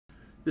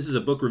This is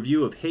a book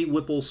review of Hey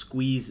Whipple,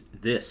 Squeeze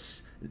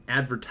This, an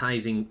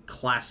advertising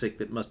classic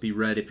that must be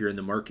read if you're in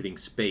the marketing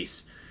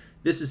space.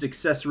 This is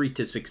Accessory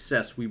to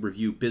Success. We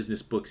review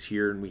business books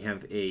here, and we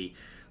have a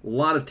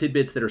lot of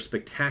tidbits that are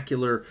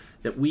spectacular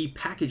that we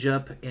package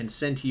up and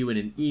send to you in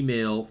an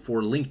email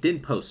for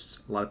LinkedIn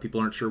posts. A lot of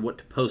people aren't sure what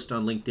to post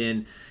on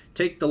LinkedIn.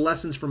 Take the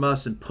lessons from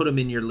us and put them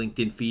in your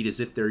LinkedIn feed as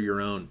if they're your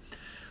own.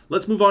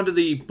 Let's move on to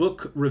the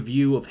book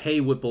review of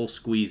Hey Whipple,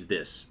 Squeeze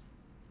This.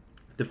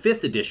 The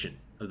 5th edition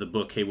of the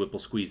book Hey Whipple,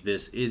 Squeeze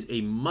This is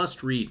a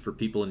must-read for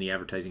people in the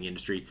advertising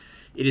industry.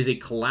 It is a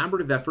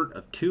collaborative effort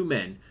of two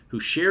men who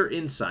share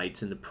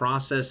insights in the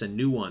process and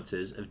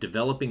nuances of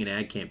developing an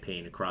ad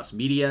campaign across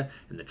media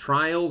and the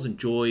trials and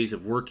joys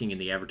of working in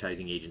the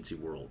advertising agency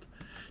world.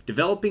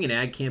 Developing an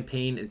ad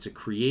campaign is a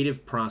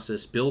creative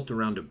process built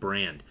around a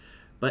brand,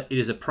 but it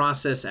is a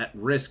process at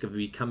risk of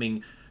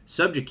becoming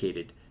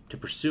subjugated to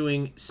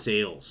pursuing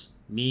sales,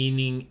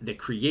 meaning that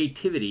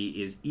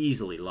creativity is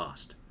easily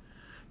lost.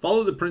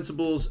 Follow the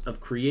principles of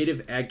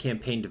creative ad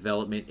campaign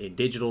development in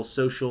digital,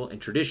 social, and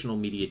traditional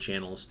media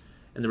channels,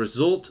 and the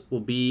result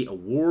will be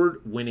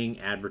award-winning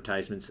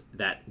advertisements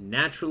that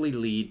naturally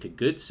lead to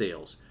good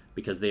sales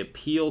because they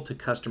appeal to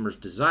customers'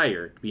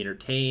 desire to be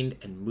entertained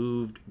and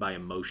moved by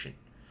emotion.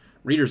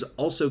 Readers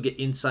also get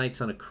insights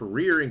on a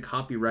career in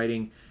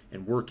copywriting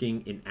and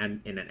working in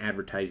an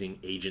advertising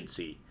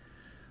agency.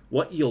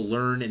 What you'll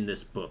learn in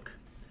this book.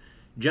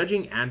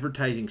 Judging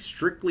advertising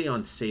strictly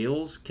on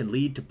sales can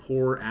lead to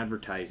poor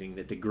advertising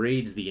that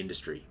degrades the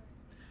industry.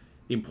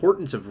 The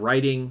importance of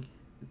writing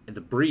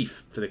the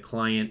brief for the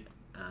client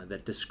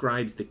that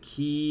describes the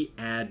key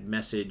ad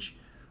message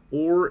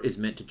or is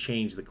meant to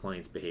change the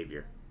client's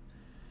behavior.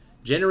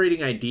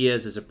 Generating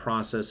ideas is a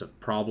process of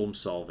problem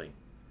solving.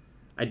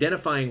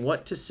 Identifying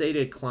what to say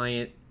to a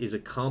client is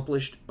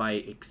accomplished by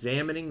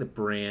examining the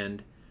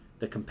brand,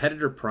 the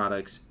competitor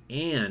products,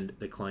 and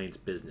the client's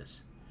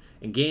business,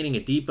 and gaining a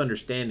deep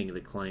understanding of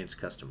the client's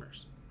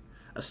customers.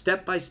 A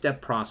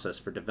step-by-step process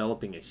for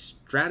developing a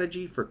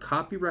strategy for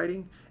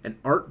copywriting and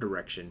art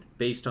direction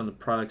based on the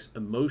product's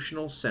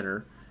emotional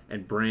center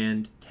and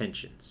brand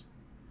tensions.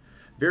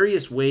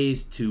 Various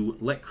ways to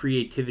let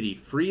creativity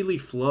freely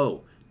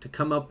flow to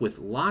come up with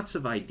lots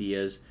of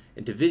ideas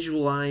and to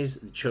visualize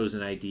the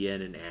chosen idea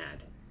in an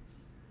ad.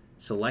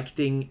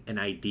 Selecting an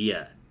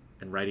idea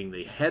and writing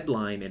the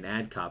headline and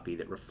ad copy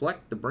that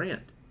reflect the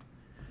brand.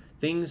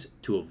 Things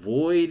to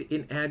avoid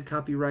in ad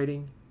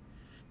copywriting,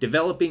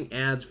 developing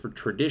ads for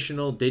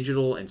traditional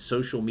digital and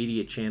social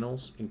media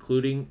channels,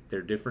 including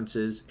their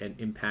differences and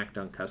impact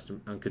on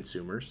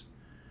consumers,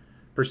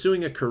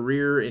 pursuing a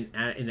career in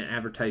an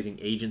advertising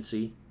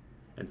agency,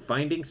 and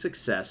finding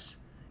success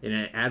in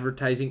an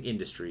advertising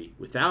industry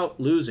without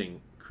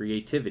losing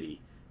creativity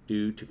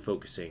due to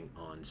focusing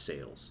on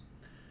sales.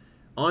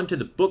 On to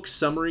the book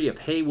summary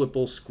of Hey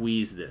Whipple,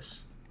 Squeeze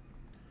This.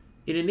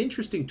 In an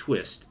interesting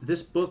twist,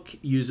 this book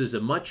uses a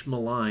much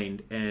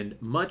maligned and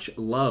much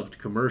loved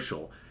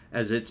commercial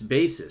as its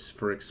basis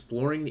for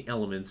exploring the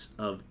elements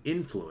of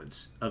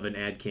influence of an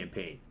ad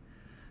campaign.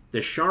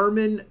 The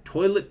Charmin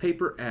toilet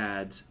paper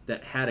ads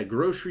that had a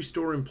grocery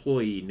store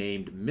employee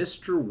named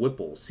Mr.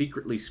 Whipple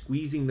secretly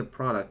squeezing the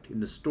product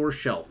in the store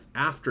shelf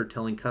after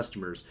telling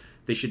customers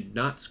they should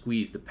not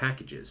squeeze the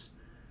packages.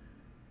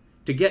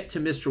 To get to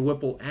Mr.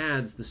 Whipple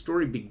ads, the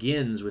story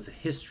begins with a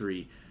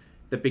history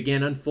that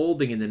began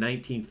unfolding in the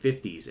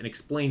 1950s and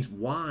explains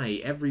why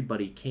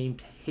everybody came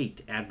to hate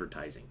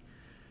advertising.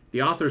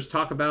 The authors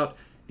talk about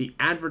the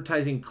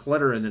advertising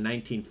clutter in the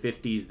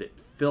 1950s that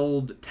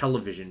filled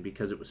television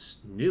because it was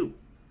new.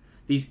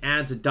 These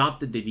ads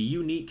adopted the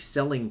unique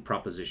selling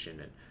proposition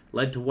and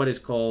led to what is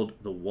called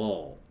the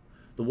wall.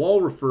 The wall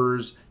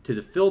refers to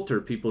the filter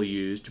people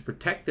use to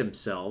protect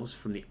themselves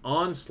from the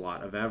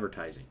onslaught of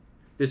advertising.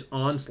 This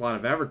onslaught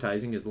of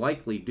advertising is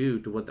likely due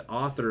to what the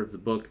author of the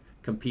book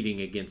Competing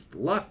Against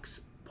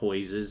Lux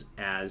poses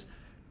as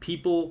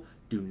people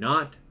do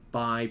not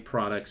buy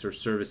products or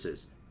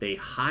services. They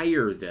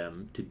hire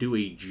them to do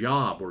a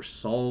job or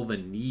solve a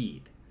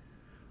need.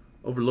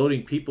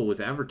 Overloading people with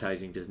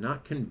advertising does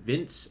not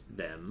convince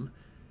them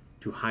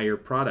to hire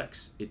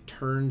products. It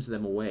turns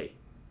them away.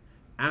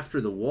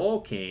 After the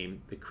wall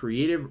came, the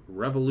creative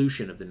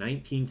revolution of the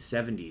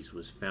 1970s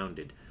was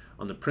founded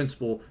on the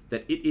principle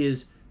that it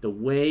is the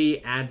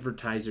way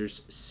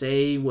advertisers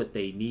say what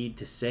they need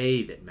to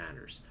say that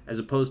matters, as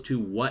opposed to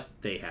what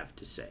they have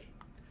to say.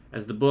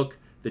 As the book,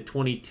 The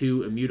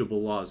 22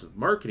 Immutable Laws of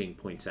Marketing,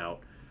 points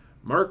out,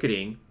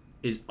 marketing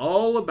is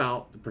all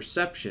about the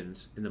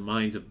perceptions in the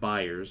minds of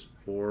buyers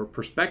or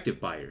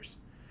prospective buyers.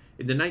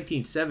 In the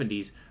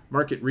 1970s,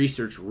 market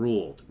research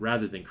ruled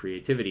rather than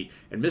creativity,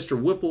 and Mr.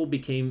 Whipple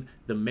became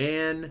the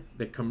man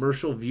that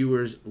commercial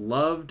viewers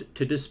loved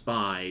to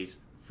despise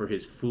for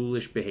his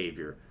foolish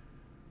behavior.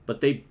 But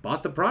they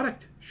bought the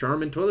product,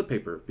 Charmin toilet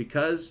paper,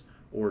 because,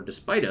 or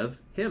despite of,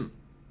 him.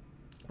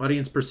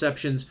 Audience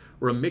perceptions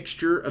were a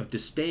mixture of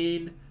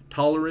disdain,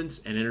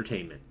 tolerance, and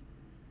entertainment.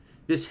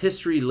 This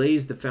history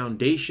lays the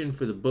foundation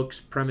for the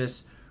book's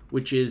premise,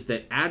 which is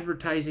that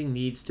advertising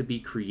needs to be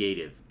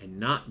creative and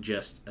not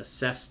just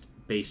assessed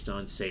based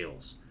on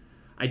sales.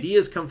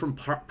 Ideas come from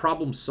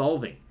problem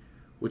solving,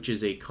 which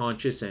is a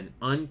conscious and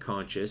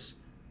unconscious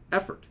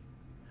effort.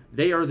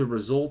 They are the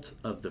result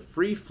of the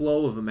free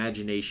flow of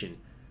imagination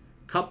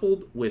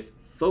coupled with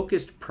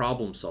focused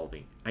problem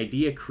solving.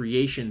 Idea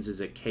creations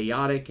is a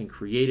chaotic and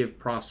creative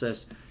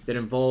process that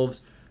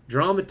involves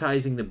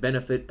dramatizing the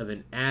benefit of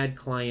an ad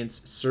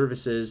client's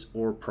services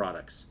or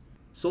products.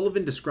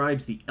 Sullivan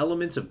describes the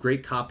elements of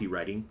great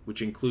copywriting,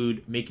 which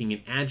include making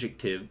an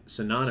adjective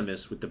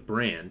synonymous with the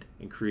brand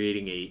and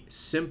creating a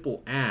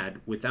simple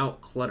ad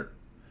without clutter.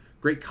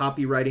 Great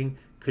copywriting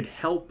could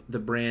help the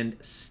brand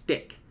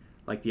stick,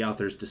 like the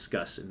authors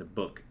discuss in the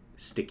book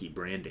Sticky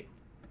Branding.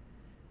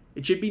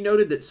 It should be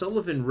noted that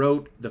Sullivan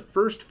wrote the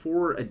first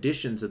 4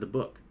 editions of the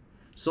book.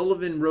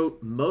 Sullivan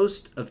wrote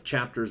most of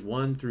chapters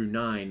 1 through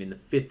 9 in the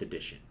 5th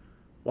edition,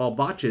 while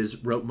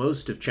Botches wrote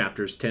most of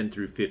chapters 10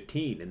 through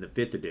 15 in the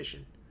 5th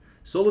edition.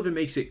 Sullivan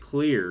makes it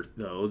clear,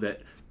 though,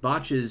 that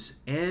Botches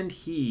and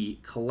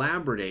he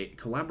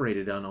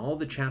collaborated on all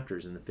the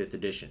chapters in the 5th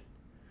edition.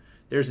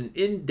 There's an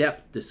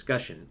in-depth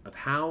discussion of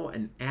how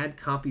an ad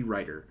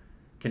copywriter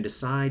can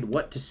decide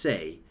what to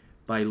say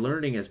by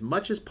learning as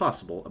much as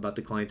possible about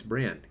the client's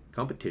brand,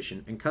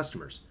 competition, and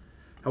customers.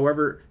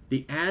 However,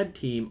 the ad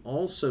team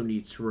also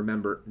needs to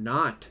remember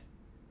not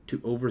to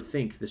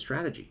overthink the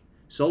strategy.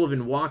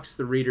 Sullivan walks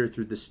the reader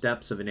through the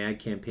steps of an ad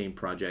campaign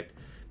project,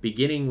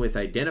 beginning with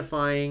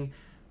identifying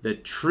the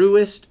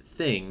truest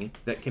thing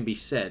that can be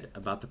said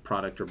about the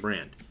product or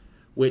brand,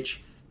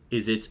 which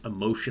is its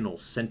emotional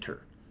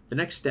center. The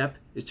next step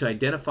is to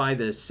identify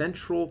the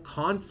central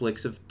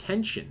conflicts of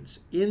tensions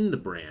in the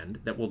brand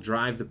that will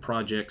drive the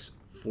projects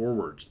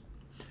forward.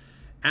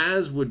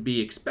 As would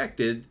be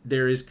expected,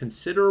 there is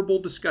considerable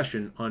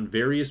discussion on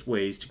various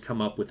ways to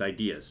come up with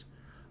ideas.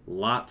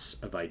 Lots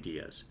of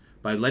ideas,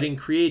 by letting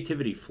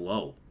creativity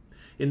flow.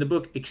 In the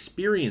book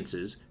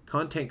Experiences,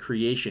 content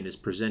creation is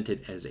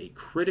presented as a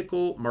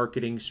critical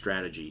marketing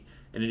strategy,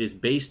 and it is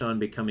based on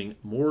becoming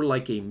more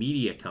like a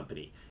media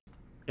company,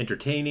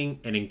 entertaining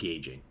and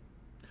engaging.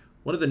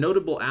 One of the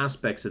notable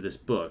aspects of this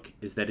book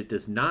is that it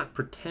does not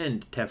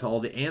pretend to have all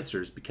the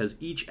answers because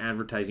each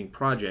advertising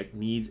project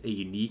needs a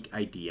unique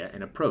idea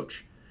and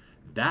approach.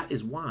 That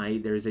is why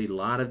there is a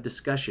lot of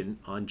discussion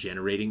on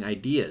generating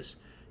ideas,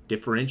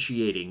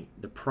 differentiating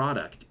the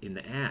product in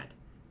the ad,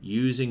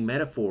 using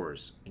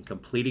metaphors, and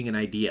completing an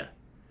idea.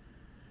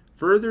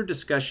 Further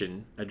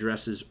discussion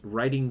addresses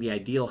writing the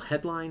ideal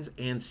headlines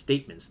and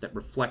statements that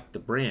reflect the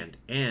brand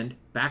and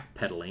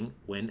backpedaling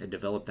when a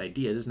developed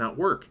idea does not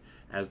work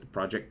as the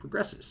project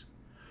progresses.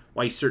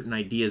 Why certain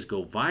ideas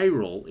go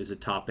viral is a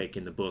topic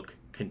in the book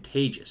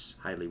Contagious,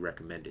 highly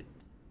recommended.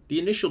 The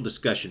initial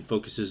discussion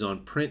focuses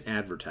on print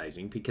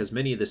advertising because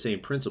many of the same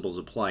principles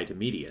apply to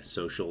media,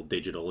 social,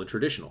 digital, and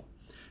traditional.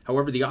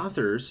 However, the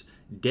authors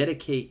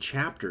dedicate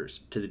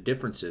chapters to the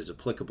differences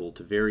applicable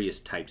to various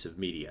types of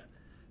media.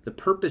 The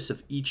purpose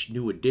of each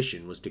new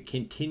edition was to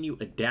continue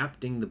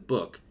adapting the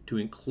book to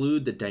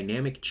include the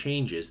dynamic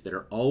changes that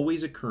are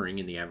always occurring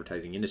in the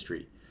advertising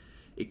industry.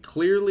 It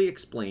clearly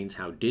explains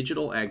how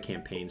digital ad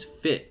campaigns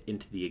fit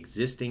into the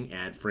existing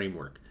ad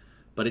framework,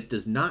 but it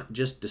does not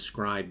just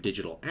describe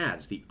digital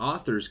ads. The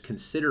authors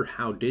consider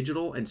how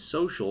digital and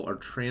social are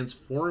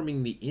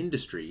transforming the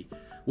industry,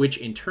 which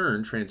in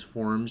turn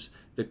transforms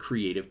the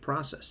creative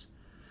process.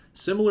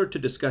 Similar to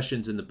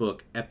discussions in the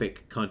book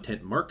Epic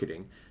Content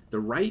Marketing, the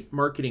right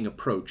marketing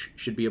approach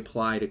should be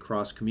applied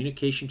across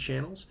communication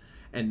channels,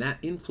 and that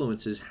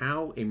influences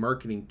how a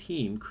marketing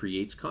team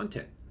creates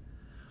content.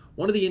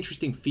 One of the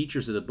interesting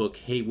features of the book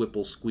Hey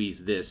Whipple,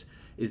 Squeeze This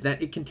is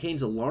that it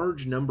contains a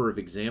large number of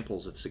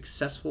examples of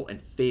successful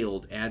and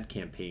failed ad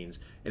campaigns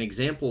and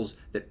examples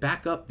that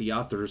back up the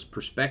author's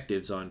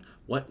perspectives on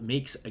what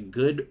makes a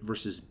good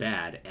versus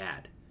bad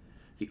ad.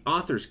 The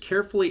authors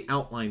carefully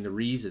outline the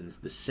reasons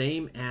the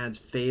same ads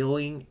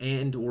failing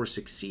and or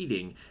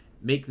succeeding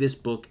make this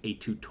book a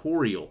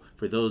tutorial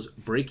for those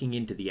breaking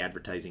into the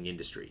advertising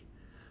industry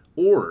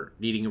or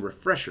needing a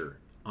refresher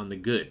on the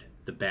good,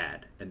 the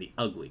bad, and the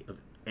ugly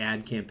of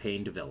ad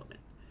campaign development.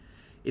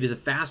 It is a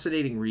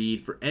fascinating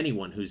read for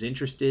anyone who's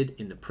interested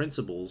in the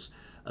principles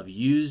of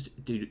used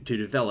to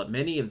develop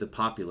many of the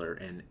popular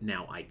and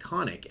now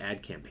iconic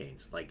ad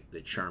campaigns, like the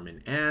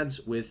Charmin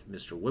ads with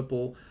Mr.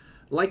 Whipple.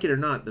 Like it or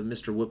not, the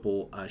Mr.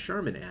 Whipple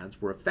Charmin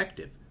ads were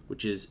effective,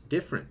 which is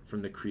different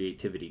from the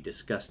creativity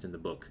discussed in the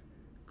book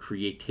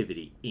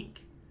Creativity, Inc.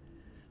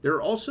 There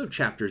are also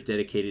chapters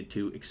dedicated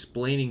to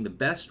explaining the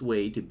best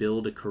way to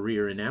build a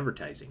career in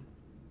advertising.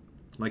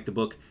 Like the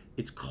book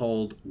It's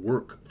Called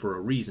Work for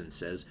a Reason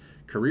says,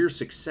 career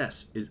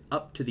success is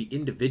up to the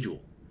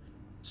individual.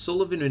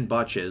 Sullivan and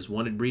Botches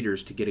wanted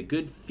readers to get a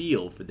good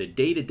feel for the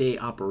day-to-day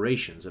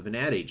operations of an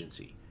ad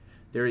agency.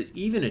 There is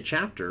even a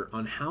chapter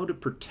on how to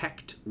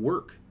protect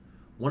work.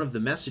 One of the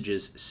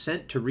messages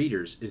sent to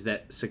readers is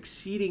that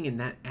succeeding in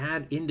that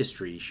ad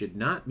industry should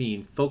not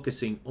mean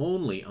focusing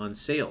only on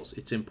sales.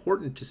 It's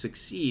important to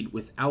succeed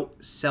without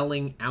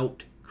selling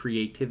out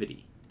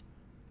creativity.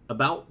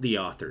 About the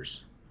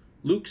authors.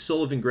 Luke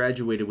Sullivan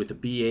graduated with a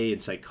BA in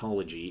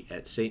psychology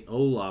at St.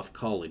 Olaf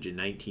College in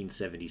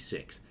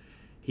 1976.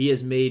 He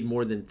has made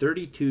more than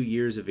 32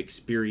 years of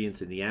experience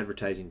in the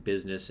advertising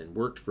business and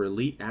worked for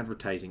elite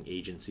advertising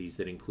agencies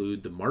that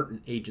include the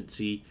Martin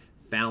Agency,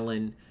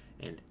 Fallon,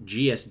 and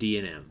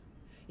GSD&M.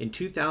 In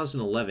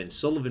 2011,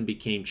 Sullivan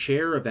became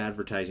chair of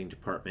advertising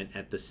department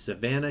at the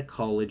Savannah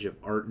College of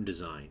Art and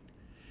Design.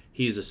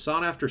 He is a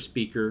sought-after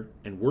speaker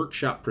and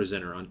workshop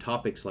presenter on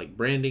topics like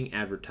branding,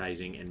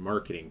 advertising, and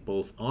marketing,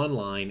 both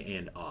online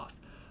and off,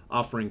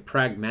 offering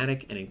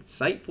pragmatic and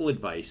insightful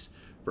advice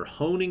for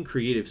honing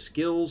creative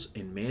skills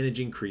and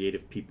managing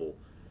creative people.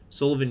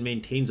 Sullivan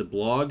maintains a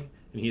blog,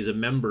 and he is a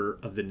member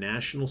of the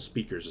National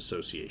Speakers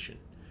Association.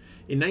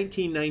 In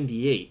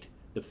 1998,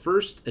 the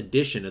first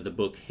edition of the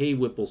book Hey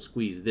Whipple,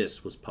 Squeeze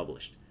This was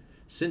published.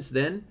 Since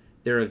then,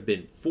 there have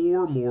been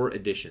 4 more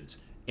editions,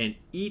 and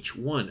each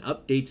one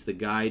updates the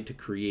guide to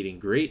creating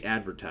great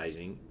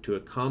advertising to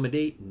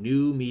accommodate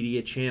new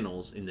media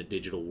channels in the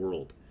digital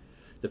world.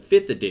 The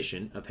 5th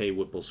edition of Hey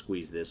Whipple,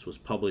 Squeeze This was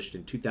published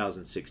in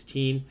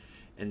 2016,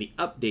 and the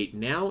update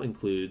now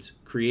includes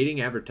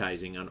creating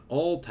advertising on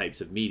all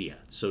types of media,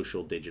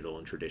 social, digital,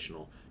 and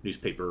traditional,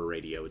 newspaper,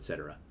 radio,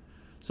 etc.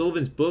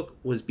 Sullivan's book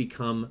was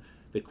become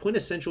the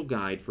quintessential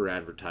guide for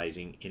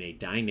advertising in a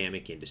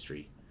dynamic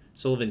industry.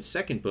 Sullivan's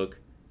second book,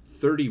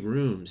 30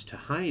 Rooms to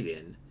Hide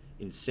in,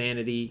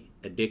 Insanity,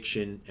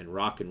 Addiction, and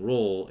Rock and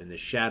Roll in the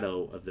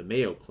Shadow of the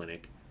Mayo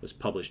Clinic, was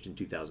published in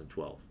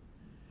 2012.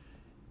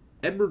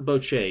 Edward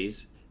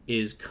Bochez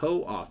is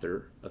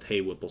co-author of Hey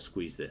Whipple,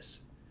 Squeeze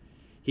This.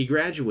 He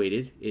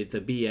graduated at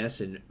the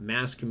BS in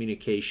Mass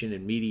Communication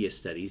and Media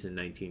Studies in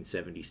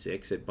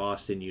 1976 at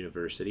Boston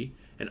University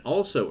and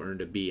also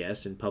earned a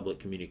BS in Public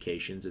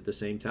Communications at the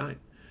same time.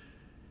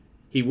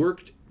 He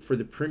worked for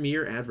the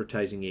premier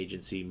advertising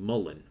agency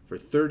Mullen for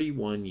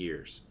 31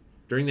 years.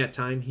 During that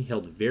time, he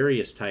held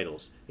various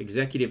titles: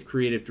 Executive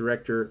Creative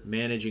Director,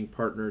 Managing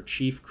Partner,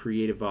 Chief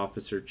Creative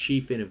Officer,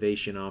 Chief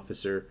Innovation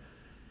Officer.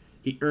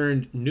 He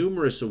earned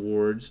numerous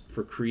awards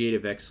for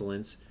creative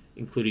excellence,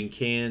 including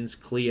Cannes,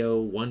 Clio,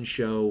 One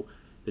Show,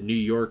 the New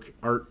York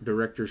Art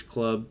Directors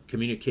Club,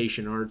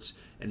 Communication Arts,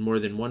 and more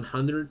than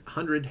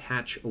 100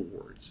 Hatch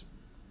Awards.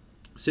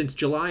 Since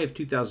July of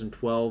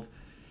 2012,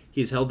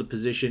 he has held the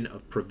position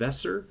of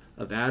Professor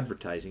of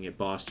Advertising at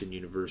Boston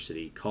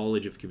University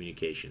College of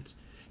Communications.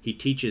 He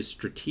teaches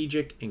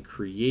strategic and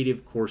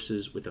creative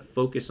courses with a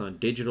focus on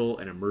digital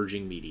and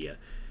emerging media.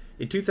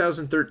 In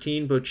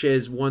 2013,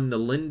 Bochez won the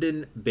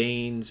Lyndon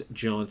Baines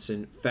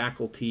Johnson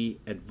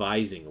Faculty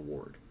Advising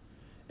Award.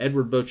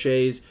 Edward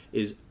Bochez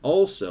is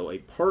also a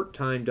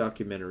part-time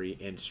documentary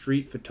and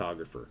street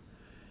photographer,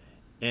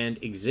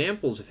 and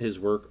examples of his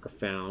work are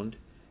found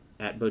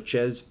at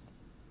Bochez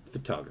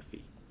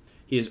Photography.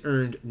 He has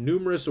earned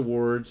numerous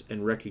awards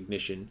and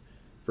recognition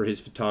for his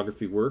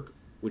photography work,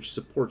 which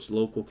supports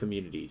local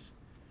communities.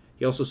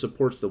 He also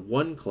supports the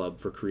One Club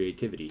for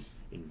Creativity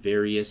in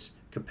various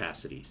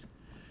capacities.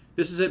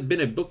 This has been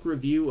a book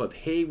review of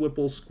Hey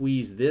Whipple,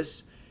 Squeeze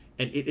This,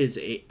 and it is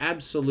an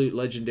absolute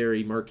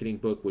legendary marketing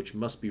book which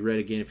must be read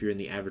again if you're in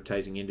the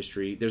advertising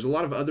industry. There's a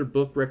lot of other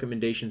book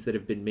recommendations that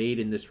have been made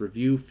in this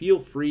review. Feel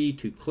free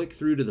to click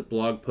through to the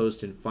blog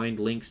post and find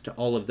links to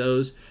all of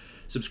those.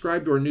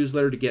 Subscribe to our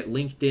newsletter to get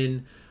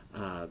LinkedIn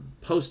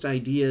post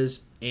ideas,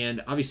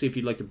 and obviously if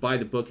you'd like to buy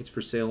the book, it's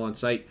for sale on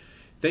site.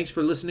 Thanks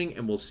for listening,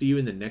 and we'll see you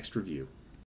in the next review.